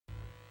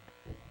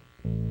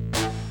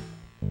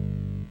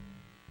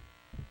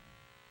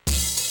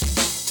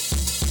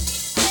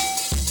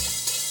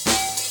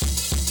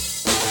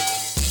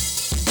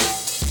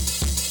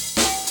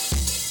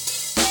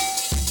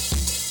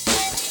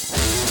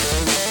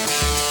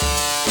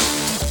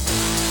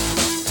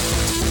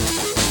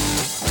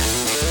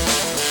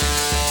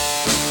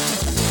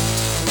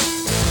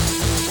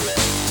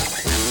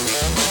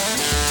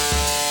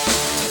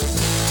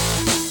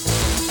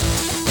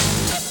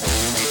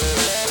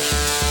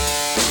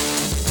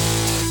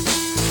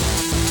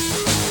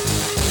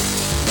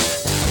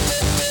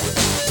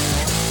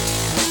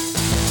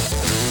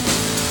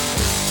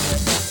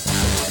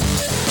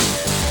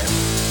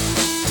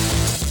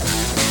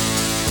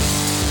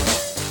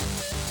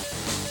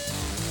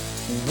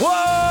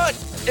What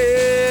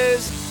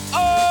is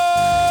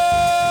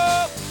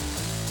up?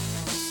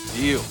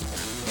 Steel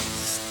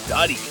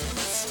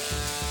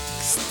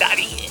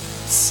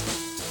Studies.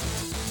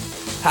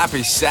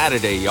 Happy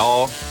Saturday,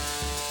 y'all.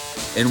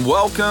 And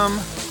welcome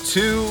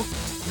to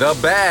the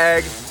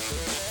bag.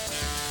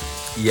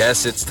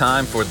 Yes, it's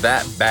time for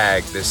that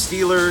bag. The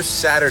Steelers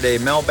Saturday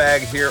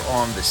mailbag here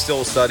on the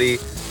Still Study,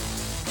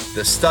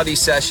 the study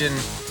session.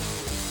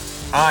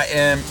 I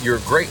am your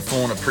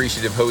grateful and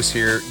appreciative host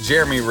here,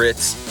 Jeremy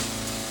Ritz,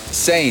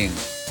 saying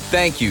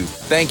thank you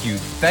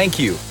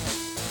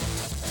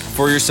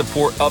for your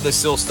support of the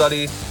Still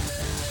Study,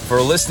 for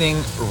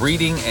listening,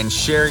 reading, and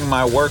sharing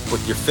my work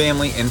with your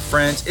family and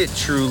friends. It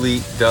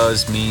truly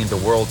does mean the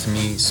world to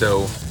me.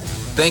 So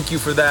thank you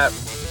for that.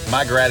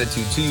 My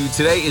gratitude to you.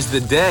 Today is the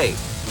day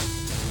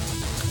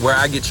where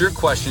I get your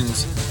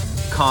questions,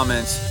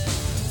 comments,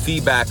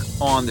 feedback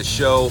on the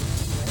show.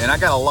 And I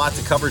got a lot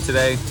to cover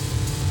today.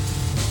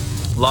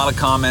 A lot of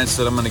comments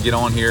that I'm going to get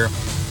on here.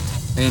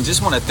 And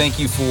just want to thank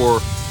you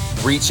for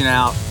reaching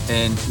out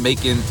and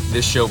making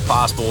this show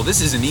possible. This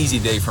is an easy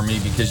day for me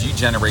because you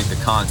generate the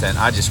content.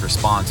 I just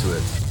respond to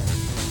it.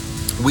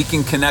 We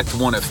can connect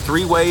one of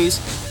three ways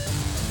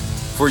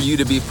for you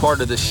to be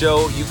part of the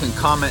show. You can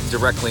comment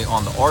directly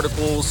on the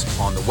articles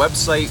on the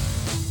website.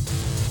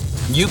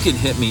 You can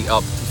hit me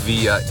up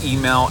via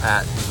email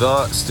at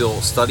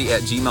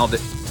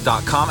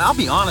thestillstudy@gmail.com. I'll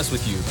be honest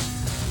with you.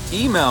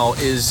 Email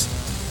is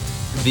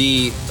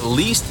the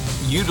least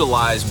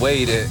utilized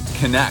way to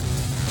connect.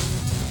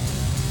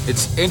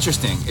 It's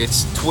interesting.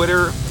 It's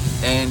Twitter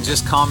and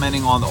just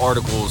commenting on the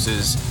articles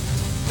is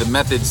the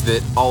methods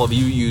that all of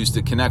you use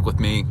to connect with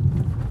me.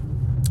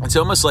 It's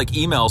almost like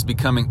email's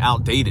becoming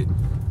outdated.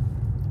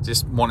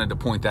 Just wanted to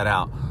point that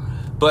out.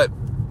 But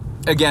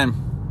again,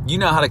 you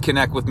know how to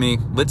connect with me.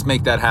 Let's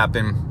make that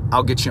happen.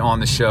 I'll get you on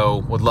the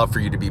show. Would love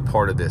for you to be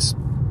part of this.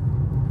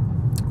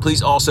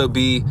 Please also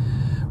be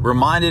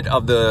reminded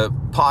of the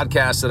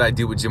podcast that I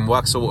do with Jim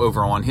Wexel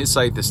over on his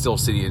site, The Still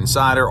City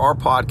Insider. Our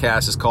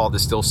podcast is called The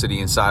Still City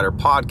Insider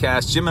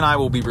Podcast. Jim and I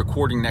will be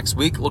recording next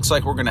week. Looks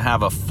like we're going to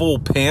have a full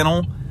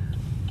panel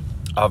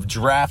of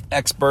draft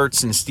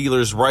experts and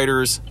Steelers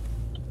writers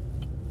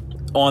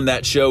on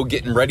that show,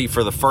 getting ready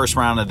for the first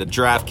round of the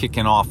draft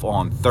kicking off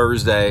on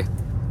Thursday.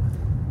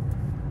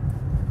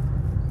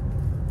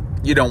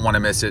 You don't want to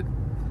miss it.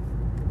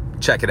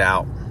 Check it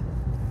out.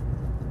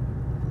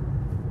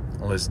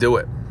 Let's do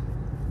it.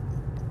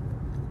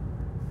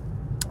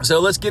 So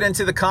let's get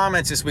into the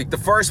comments this week. The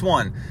first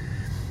one.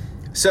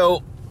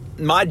 So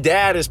my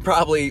dad is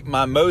probably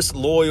my most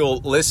loyal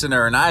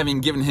listener, and I haven't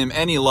given him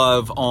any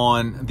love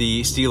on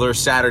the Steelers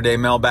Saturday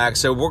mailbag.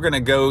 So we're going to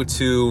go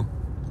to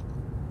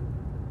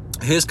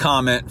his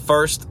comment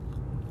first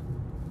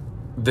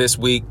this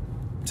week.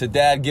 So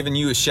Dad, giving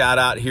you a shout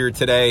out here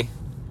today.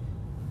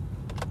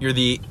 You're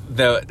the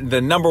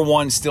number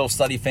one Still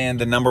Study fan,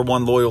 the number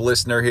one loyal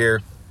listener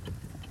here.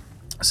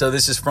 So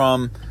this is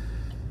from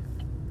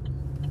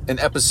an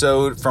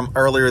episode from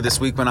earlier this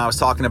week when I was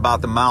talking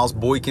about the Miles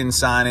Boykin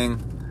signing.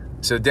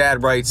 So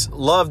Dad writes,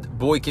 loved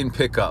Boykin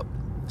pickup.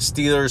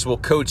 Steelers will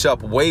coach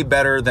up way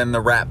better than the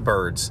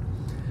Ratbirds.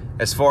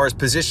 As far as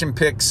position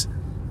picks,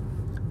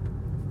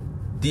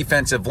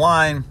 defensive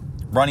line,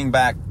 running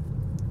back,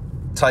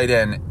 tight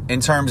end,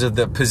 in terms of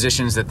the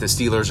positions that the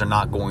Steelers are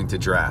not going to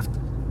draft.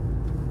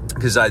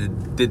 Because I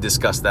did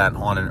discuss that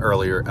on an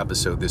earlier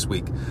episode this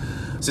week.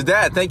 So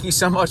Dad, thank you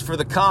so much for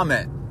the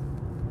comment.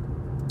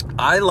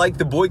 I like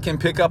the Boykin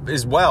pickup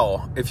as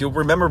well. If you'll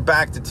remember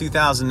back to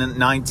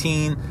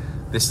 2019,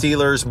 the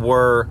Steelers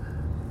were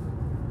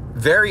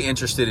very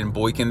interested in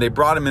Boykin. They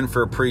brought him in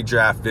for a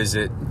pre-draft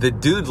visit. The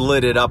dude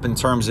lit it up in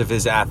terms of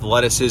his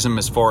athleticism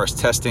as far as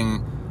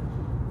testing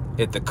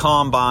at the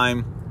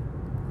combine.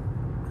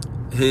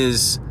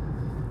 His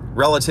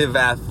relative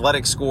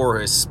athletic score,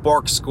 his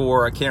spark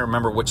score, I can't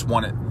remember which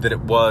one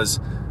it was,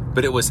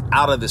 but it was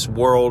out of this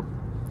world.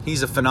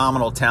 He's a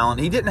phenomenal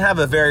talent. He didn't have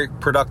a very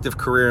productive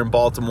career in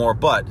Baltimore,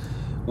 but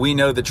we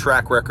know the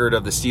track record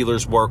of the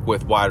Steelers' work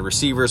with wide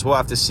receivers. We'll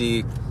have to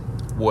see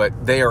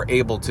what they are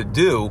able to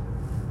do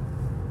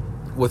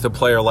with a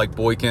player like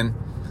Boykin.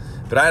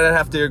 But I'd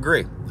have to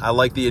agree. I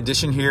like the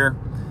addition here.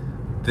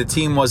 The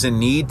team was in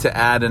need to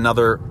add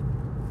another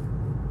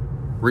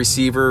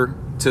receiver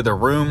to the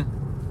room.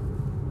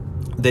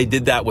 They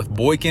did that with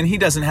Boykin. He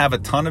doesn't have a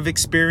ton of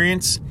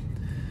experience,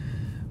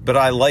 but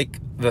I like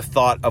the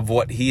thought of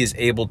what he is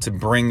able to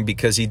bring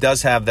because he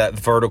does have that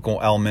vertical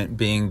element,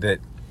 being that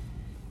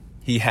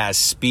he has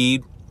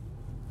speed.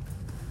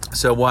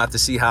 So we'll have to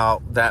see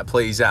how that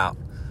plays out.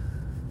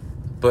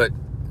 But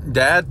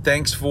Dad,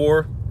 thanks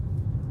for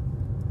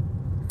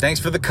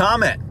the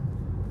comment.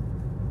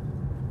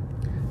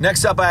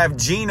 Next up, I have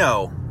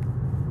Gino.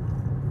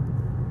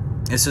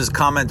 This is a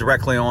comment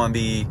directly on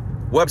the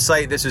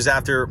website. This is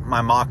after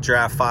my mock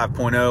draft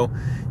 5.0.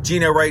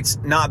 Gino writes,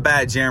 not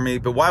bad, Jeremy,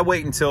 but why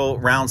wait until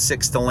round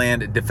 6 to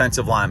land a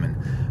defensive lineman?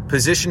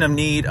 Position of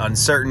need,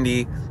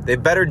 uncertainty. They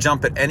better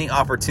jump at any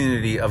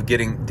opportunity of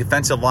getting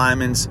defensive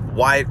linemen,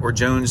 Wyatt or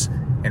Jones,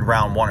 in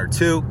round 1 or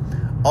 2.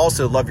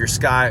 Also, love your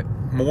Sky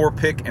Moore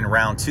pick in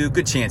round 2.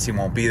 Good chance he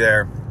won't be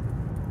there.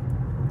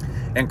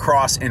 And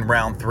Cross in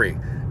round 3.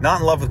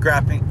 Not in love with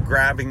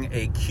grabbing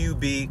a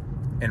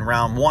QB in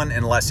round 1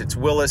 unless it's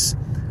Willis.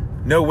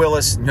 No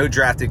Willis, no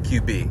drafted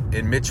QB.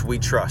 In Mitch, we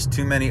trust.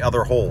 Too many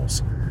other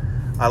holes.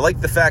 I like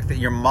the fact that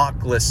your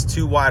mock lists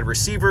 2 wide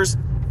receivers,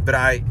 but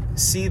I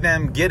see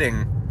them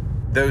getting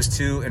those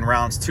 2 in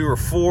rounds 2 or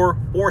 4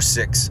 or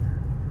 6,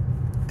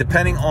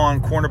 depending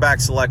on cornerback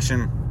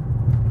selection.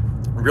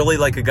 Really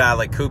like a guy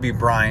like Kobe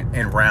Bryant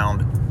in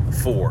round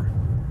 4.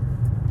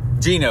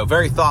 Gino,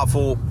 very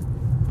thoughtful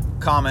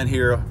comment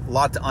here. A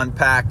lot to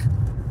unpack.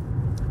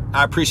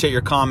 I appreciate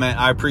your comment.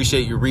 I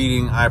appreciate you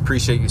reading. I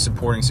appreciate you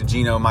supporting. So,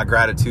 Gino, my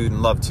gratitude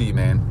and love to you,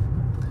 man.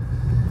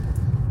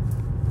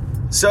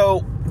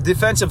 So,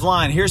 defensive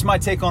line. Here's my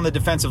take on the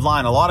defensive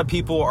line. A lot of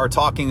people are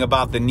talking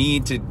about the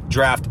need to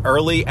draft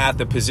early at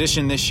the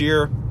position this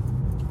year.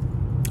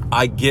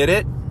 I get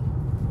it.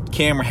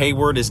 Cameron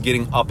Hayward is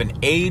getting up in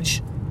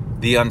age.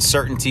 The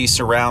uncertainty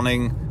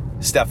surrounding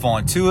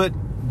Stephon Tuitt,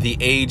 the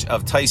age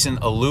of Tyson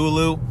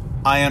Alualu,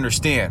 I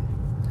understand.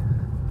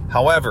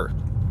 However,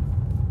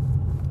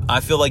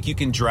 I feel like you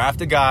can draft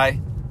a guy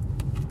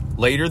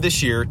later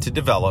this year to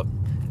develop.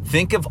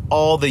 Think of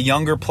all the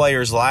younger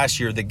players last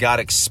year that got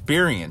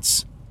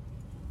experience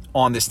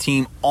on this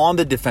team on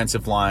the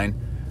defensive line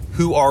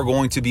who are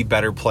going to be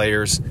better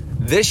players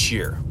this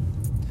year.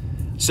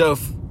 So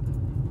if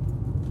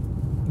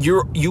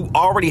you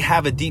already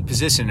have a deep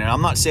position, and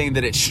I'm not saying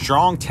that it's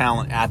strong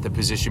talent at the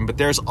position, but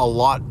there's a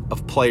lot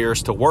of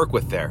players to work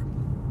with there.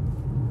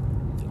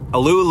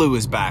 Alualu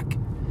is back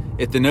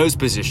at the nose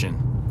position.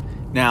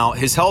 Now,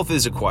 his health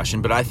is a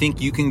question, but I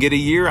think you can get a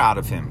year out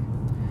of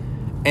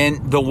him.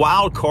 And the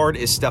wild card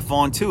is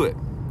Stephon Tuitt.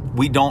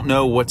 We don't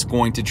know what's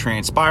going to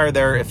transpire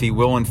there, if he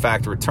will in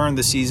fact return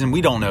this season.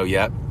 We don't know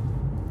yet,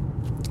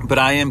 but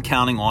I am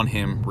counting on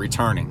him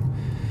returning.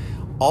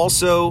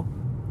 Also,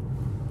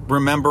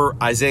 remember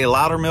Isaiah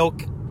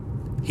Loudermilk.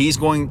 He's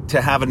going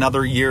to have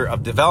another year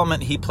of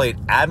development. He played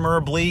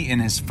admirably in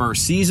his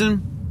first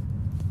season.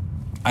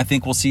 I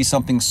think we'll see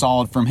something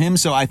solid from him.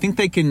 So I think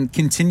they can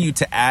continue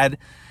to add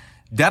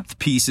depth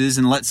pieces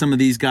and let some of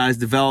these guys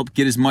develop,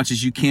 get as much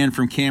as you can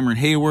from Cameron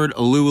Hayward,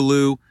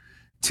 Alualu,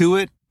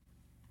 Tuitt.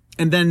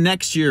 And then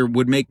next year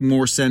would make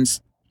more sense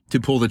to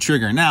pull the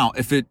trigger. Now,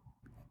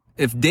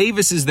 if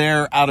Davis is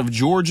there out of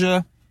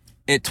Georgia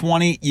at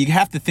 20, you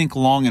have to think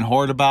long and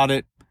hard about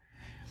it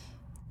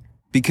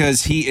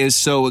because he is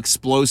so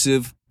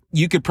explosive.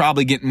 You could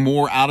probably get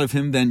more out of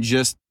him than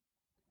just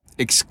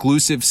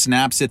exclusive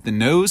snaps at the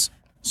nose.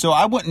 So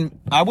I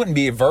wouldn't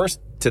be averse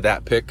to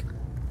that pick.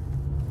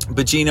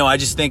 But Gino, I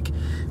just think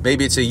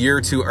maybe it's a year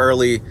too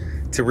early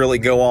to really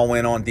go all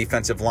in on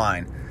defensive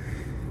line.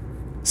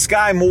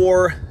 Sky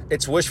Moore,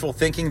 it's wishful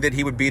thinking that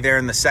he would be there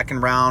in the second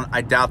round.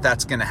 I doubt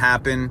that's going to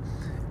happen.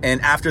 And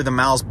after the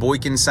Miles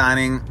Boykin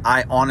signing,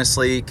 I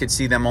honestly could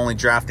see them only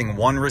drafting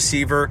 1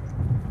 receiver.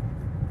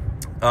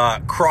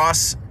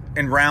 Cross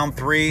in round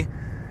 3,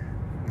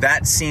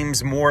 that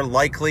seems more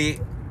likely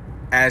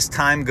as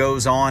time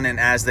goes on and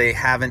as they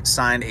haven't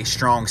signed a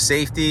strong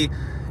safety.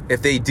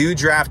 If they do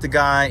draft a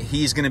guy,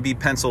 he's going to be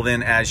penciled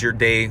in as your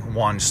day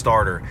 1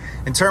 starter.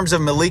 In terms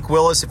of Malik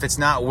Willis, if it's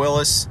not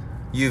Willis,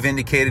 you've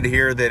indicated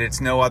here that it's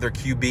no other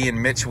QB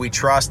in Mitch we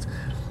trust.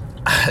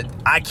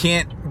 I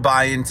can't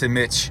buy into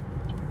Mitch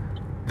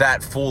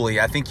that fully.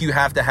 I think you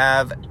have to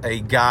have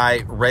a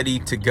guy ready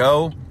to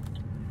go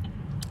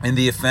in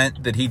the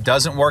event that he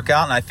doesn't work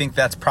out, and I think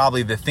that's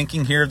probably the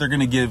thinking here. They're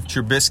going to give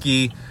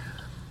Trubisky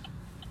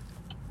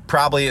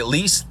probably at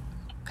least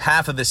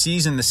half of the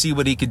season to see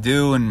what he could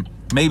do, and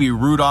maybe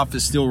Rudolph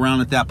is still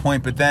around at that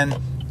point, but then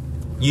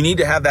you need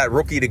to have that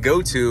rookie to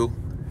go to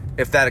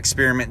if that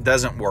experiment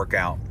doesn't work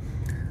out.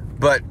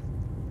 But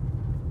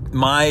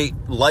my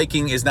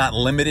liking is not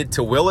limited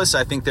to Willis.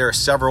 I think there are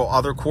several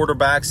other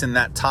quarterbacks in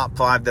that top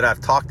 5 that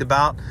I've talked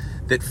about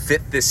that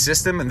fit this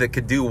system and that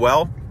could do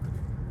well.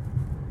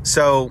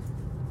 So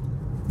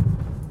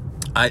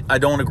I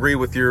don't agree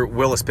with your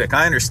Willis pick.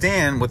 I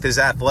understand with his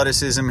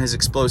athleticism, his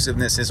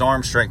explosiveness, his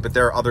arm strength, but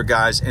there are other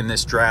guys in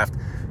this draft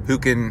who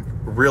can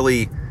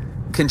really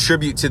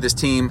contribute to this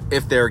team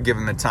if they're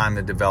given the time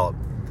to develop.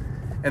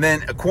 And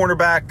then a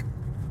cornerback,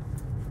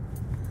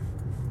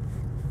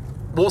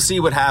 we'll see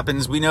what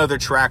happens. We know their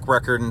track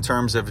record in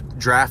terms of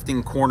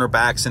drafting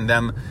cornerbacks and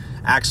them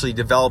actually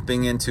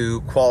developing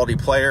into quality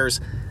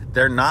players.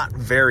 They're not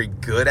very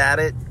good at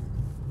it.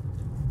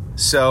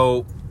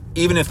 So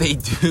even if they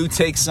do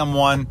take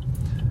someone,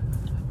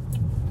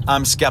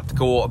 I'm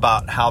skeptical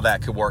about how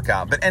that could work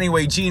out. But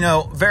anyway,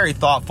 Gino, very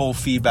thoughtful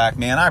feedback,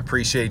 man. I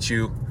appreciate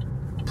you.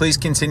 Please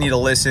continue to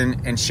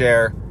listen and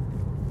share.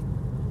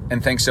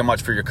 And thanks so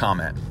much for your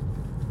comment.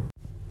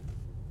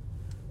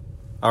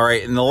 All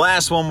right, and the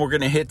last one we're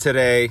going to hit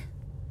today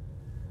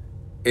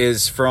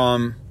is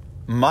from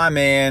my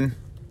man,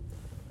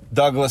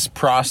 Douglas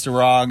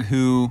Prosterog,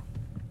 who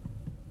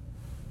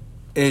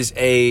is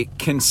a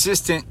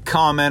consistent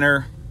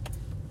commenter,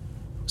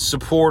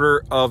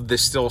 supporter of the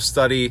Still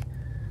Study.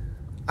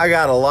 I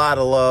got a lot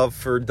of love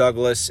for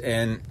Douglas.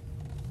 And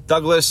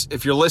Douglas,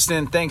 if you're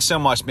listening, thanks so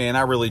much, man.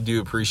 I really do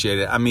appreciate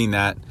it. I mean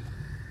that.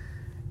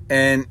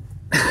 And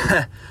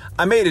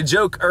I made a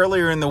joke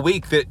earlier in the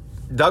week that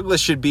Douglas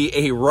should be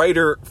a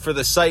writer for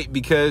the site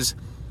because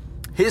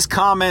his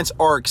comments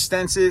are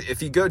extensive.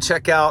 If you go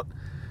check out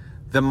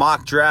the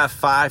mock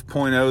draft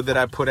 5.0 that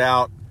I put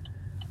out,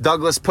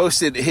 Douglas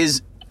posted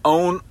his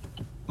own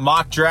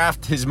mock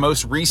draft, his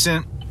most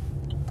recent.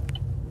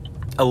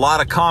 A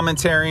lot of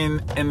commentary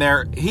in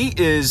there. He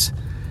is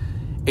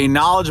a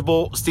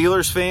knowledgeable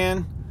Steelers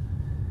fan,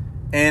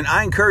 and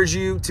I encourage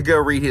you to go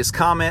read his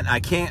comment. I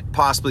can't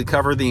possibly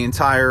cover the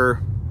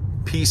entire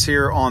piece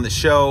here on the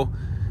show,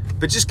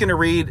 but just going to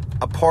read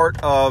a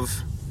part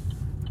of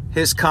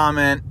his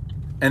comment,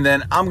 and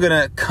then I'm going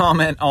to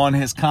comment on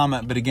his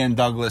comment. But again,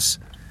 Douglas,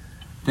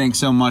 thanks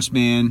so much,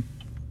 man.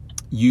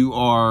 You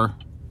are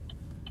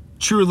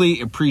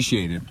truly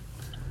appreciated.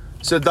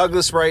 So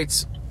Douglas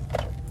writes,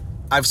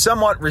 I've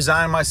somewhat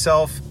resigned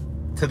myself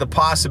to the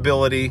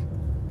possibility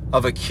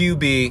of a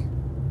QB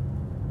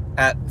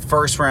at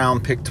first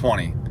round pick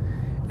 20.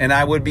 And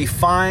I would be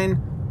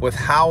fine with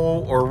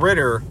Howell or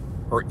Ritter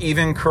or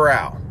even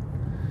Corral.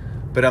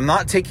 But I'm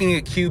not taking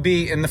a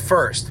QB in the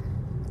first.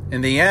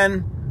 In the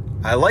end,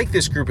 I like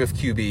this group of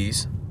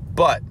QBs,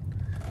 but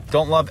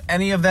don't love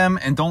any of them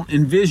and don't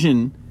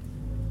envision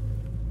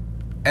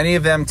any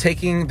of them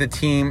taking the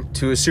team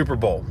to a Super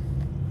Bowl.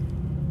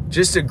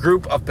 Just a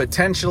group of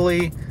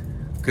potentially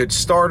good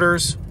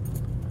starters,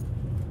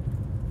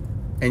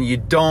 and you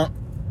don't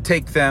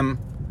take them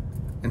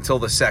until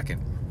the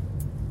second.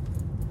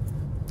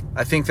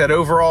 I think that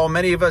overall,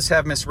 many of us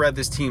have misread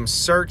this team's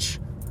search.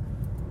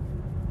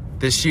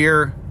 This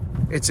year,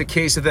 it's a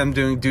case of them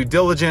doing due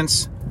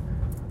diligence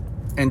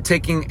and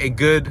taking a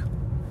good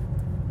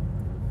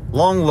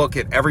long look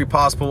at every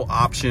possible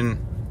option.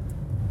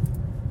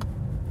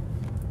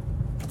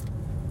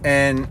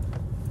 And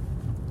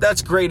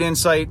that's great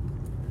insight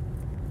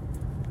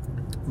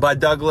by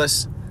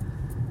Douglas.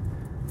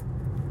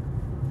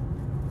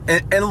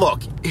 And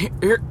look,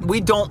 here,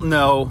 we don't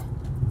know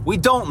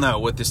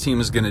what this team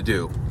is going to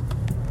do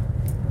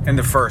in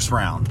the first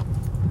round.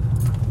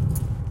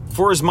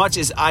 For as much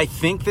as I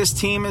think this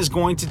team is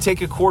going to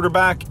take a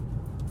quarterback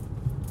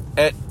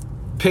at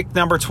pick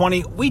number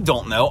 20, we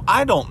don't know.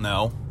 I don't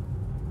know.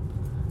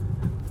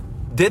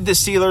 Did the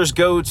Steelers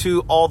go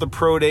to all the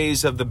pro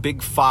days of the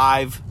big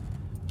 5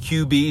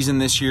 QBs in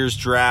this year's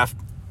draft?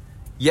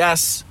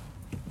 Yes.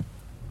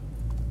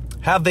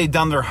 Have they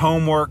done their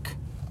homework?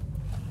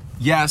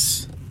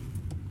 Yes.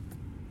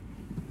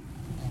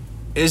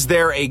 Is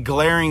there a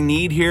glaring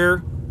need here?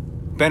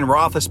 Ben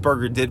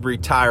Roethlisberger did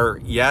retire.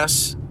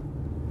 Yes.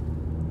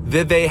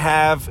 Did they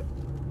have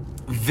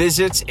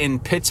visits in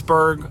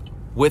Pittsburgh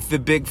with the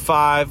Big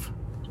 5?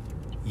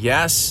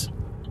 Yes.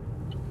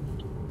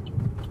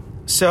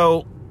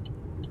 So,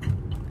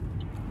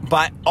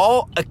 by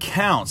all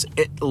accounts,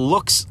 it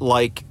looks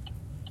like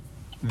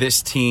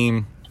this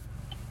team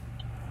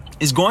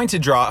is going to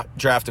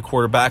draft a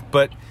quarterback,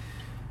 but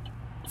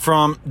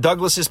from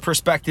Douglas's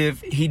perspective,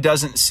 he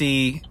doesn't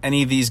see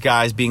any of these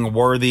guys being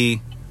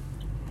worthy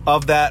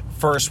of that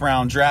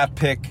first-round draft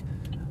pick,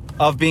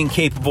 of being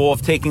capable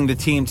of taking the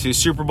team to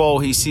Super Bowl.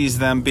 He sees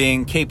them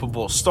being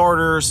capable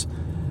starters,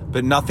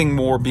 but nothing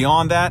more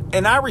beyond that,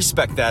 and I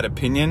respect that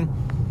opinion.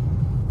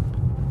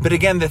 But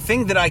again, the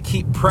thing that I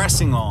keep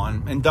pressing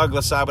on, and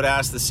Douglas, I would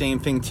ask the same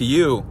thing to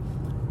you,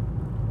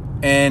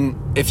 and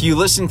if you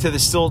listened to the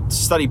Still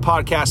Study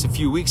podcast a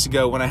few weeks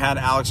ago when I had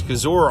Alex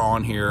Kazora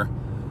on here,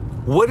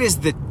 what is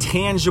the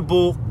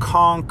tangible,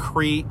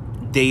 concrete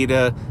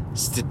data,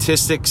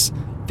 statistics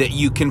that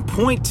you can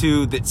point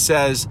to that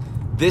says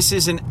this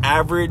is an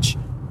average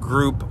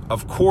group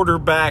of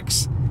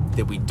quarterbacks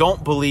that we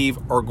don't believe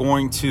are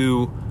going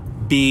to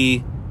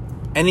be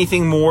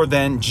anything more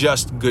than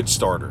just good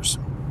starters?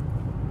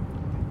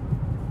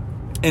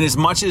 And as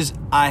much as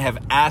I have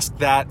asked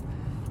that,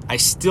 I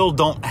still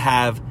don't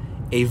have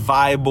a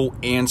viable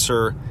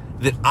answer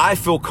that I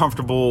feel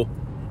comfortable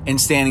in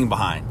standing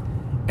behind.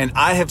 And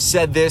I have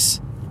said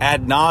this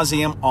ad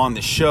nauseum on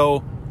the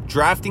show.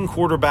 Drafting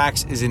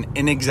quarterbacks is an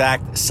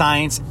inexact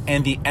science,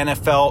 and the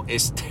NFL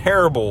is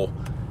terrible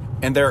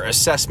in their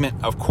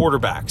assessment of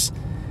quarterbacks,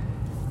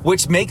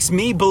 which makes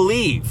me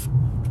believe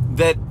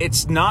that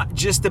it's not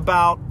just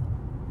about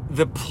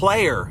the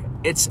player.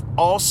 It's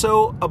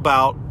also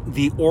about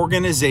the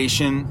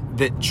organization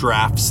that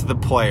drafts the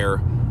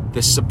player,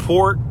 the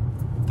support,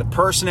 the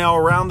personnel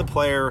around the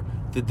player,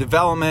 the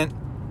development,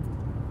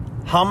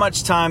 how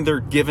much time they're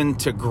given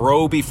to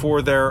grow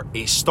before they're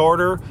a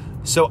starter.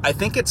 So I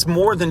think it's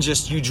more than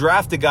just you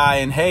draft a guy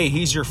and, hey,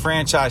 he's your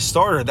franchise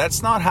starter.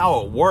 That's not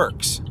how it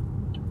works.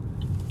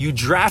 You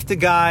draft a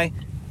guy,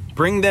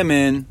 bring them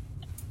in,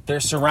 they're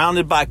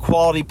surrounded by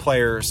quality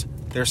players,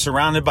 they're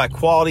surrounded by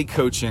quality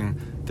coaching,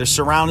 they're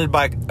surrounded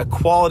by a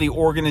quality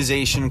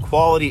organization,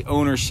 quality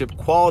ownership,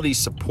 quality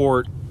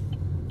support,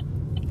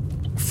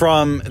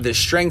 from the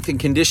strength and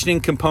conditioning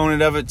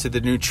component of it to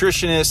the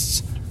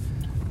nutritionists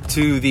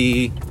to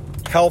the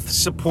health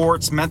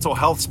supports, mental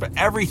health,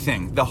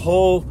 everything, the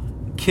whole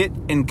kit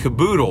and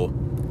caboodle.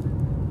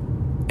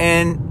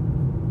 And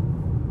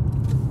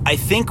I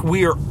think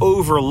we are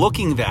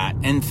overlooking that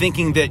and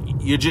thinking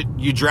that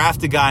you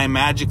draft a guy and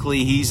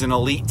magically he's an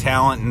elite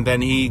talent and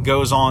then he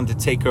goes on to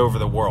take over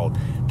the world.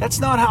 That's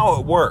not how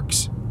it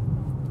works.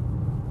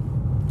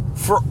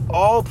 For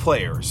all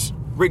players,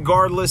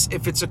 regardless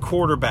if it's a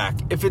quarterback,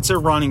 if it's a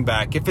running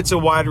back, if it's a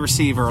wide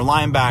receiver,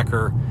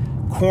 linebacker,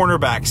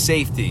 cornerback,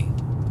 safety,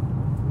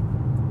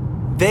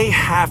 they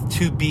have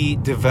to be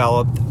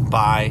developed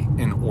by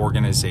an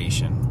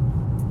organization.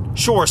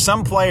 Sure,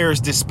 some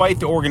players, despite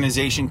the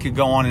organization, could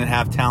go on and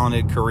have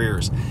talented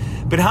careers.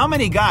 But how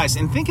many guys,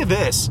 and think of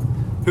this,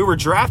 who were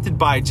drafted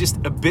by just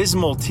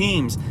abysmal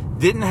teams,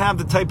 didn't have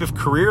the type of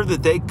career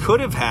that they could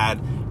have had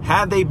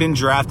they been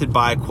drafted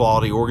by a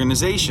quality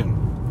organization?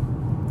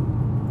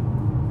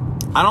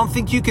 I don't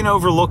think you can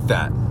overlook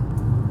that.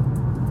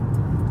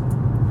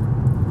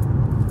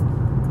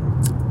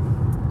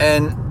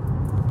 And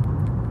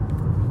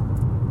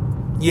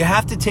you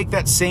have to take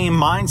that same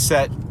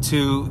mindset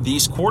to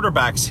these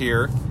quarterbacks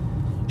here.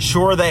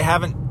 Sure, they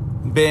haven't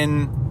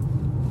been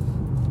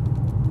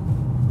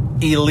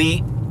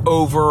elite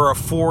over a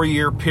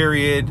 4-year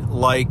period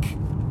like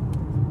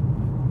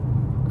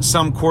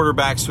some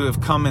quarterbacks who have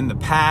come in the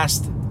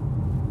past,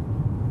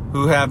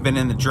 who have been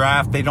in the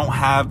draft. They don't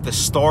have the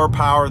star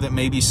power that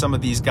maybe some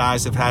of these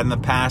guys have had in the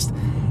past,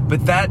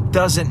 but that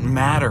doesn't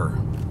matter.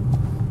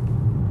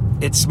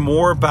 It's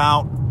more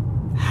about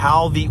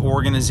how the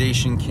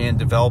organization can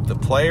develop the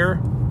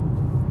player.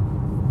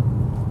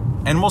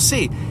 And we'll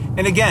see.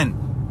 And again,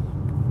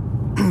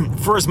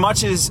 for as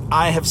much as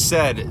I have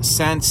said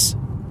since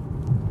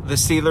the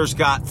Steelers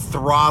got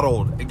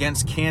throttled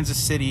against Kansas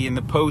City in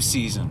the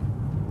postseason,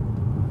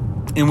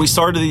 and we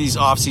started these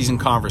offseason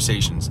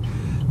conversations,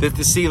 that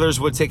the Steelers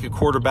would take a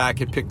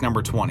quarterback at pick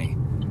number 20.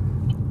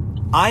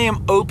 I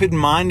am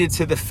open-minded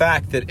to the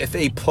fact that if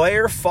a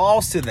player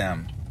falls to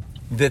them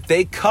that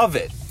they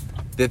covet,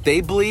 that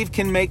they believe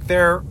can make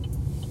their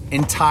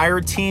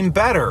entire team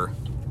better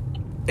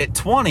at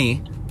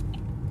 20,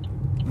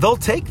 they'll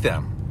take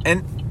them.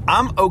 And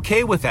I'm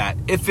okay with that.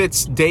 If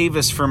it's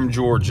Davis from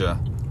Georgia,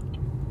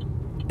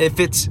 if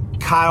it's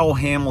Kyle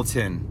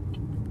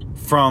Hamilton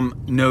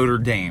from Notre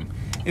Dame,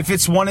 if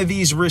it's one of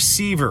these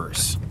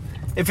receivers,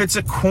 if it's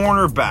a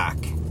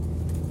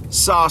cornerback,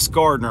 Sauce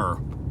Gardner,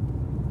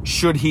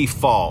 should he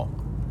fall,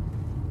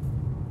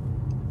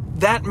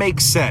 that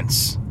makes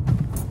sense.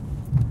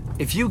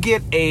 If you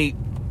get a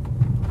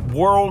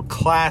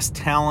world-class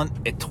talent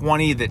at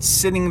 20 that's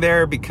sitting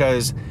there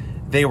because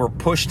they were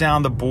pushed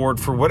down the board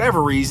for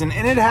whatever reason,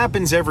 and it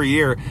happens every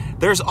year,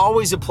 there's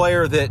always a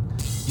player that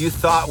you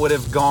thought would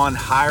have gone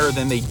higher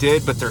than they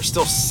did, but they're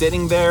still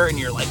sitting there, and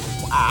you're like,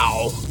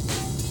 wow.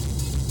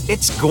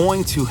 It's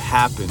going to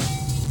happen.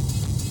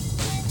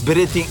 But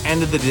at the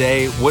end of the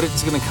day, what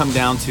it's going to come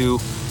down to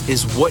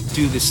is, what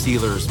do the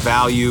Steelers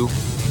value?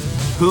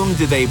 Whom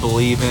do they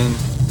believe in?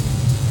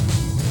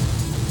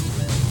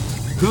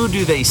 Who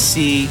do they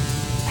see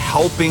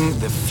helping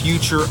the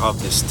future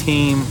of this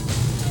team?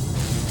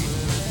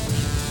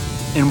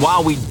 And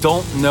while we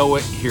don't know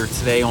it here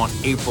today on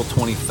April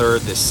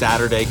 23rd, this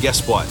Saturday,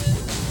 guess what?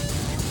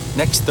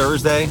 Next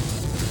Thursday,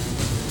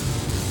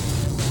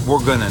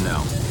 we're going to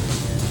know.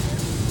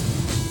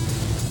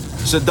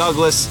 So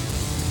Douglas,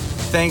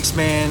 thanks,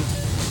 man.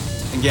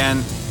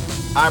 Again,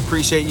 I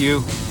appreciate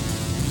you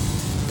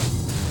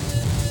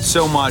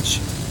so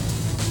much.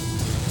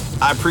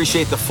 I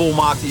appreciate the full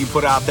mock that you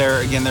put out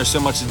there. Again, there's so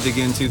much to dig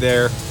into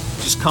there.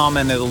 Just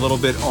commented a little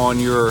bit on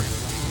your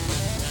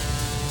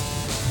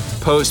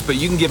post, but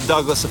you can give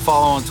Douglas a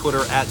follow on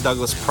Twitter at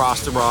Douglas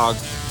Prosterog.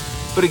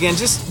 But again,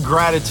 just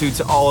gratitude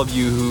to all of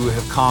you who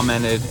have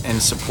commented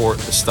and support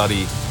the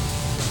study.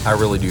 I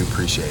really do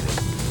appreciate it.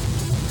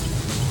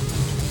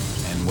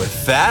 And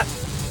with that,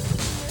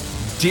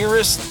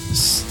 dearest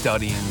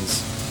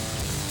Studians,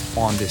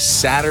 on this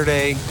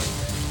Saturday,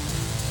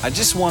 I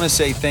just want to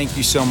say thank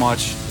you so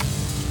much.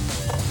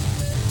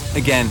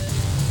 Again,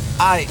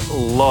 I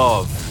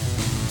love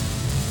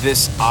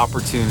this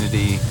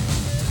opportunity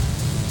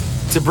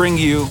to bring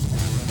you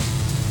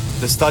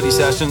the study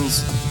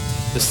sessions,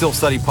 the Still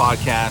Study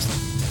podcast.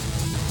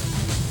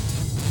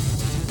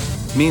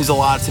 It means a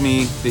lot to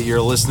me that you're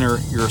a listener,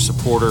 you're a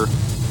supporter,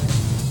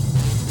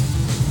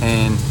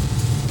 and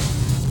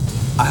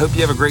I hope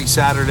you have a great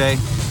Saturday.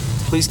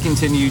 Please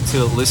continue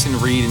to listen,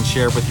 read, and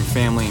share with your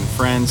family and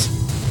friends.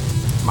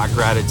 My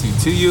gratitude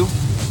to you.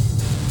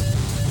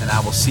 And I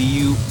will see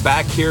you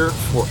back here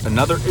for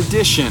another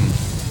edition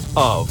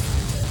of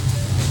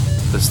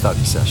the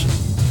study session.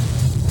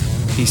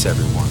 Peace,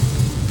 everyone.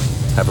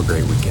 Have a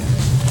great weekend.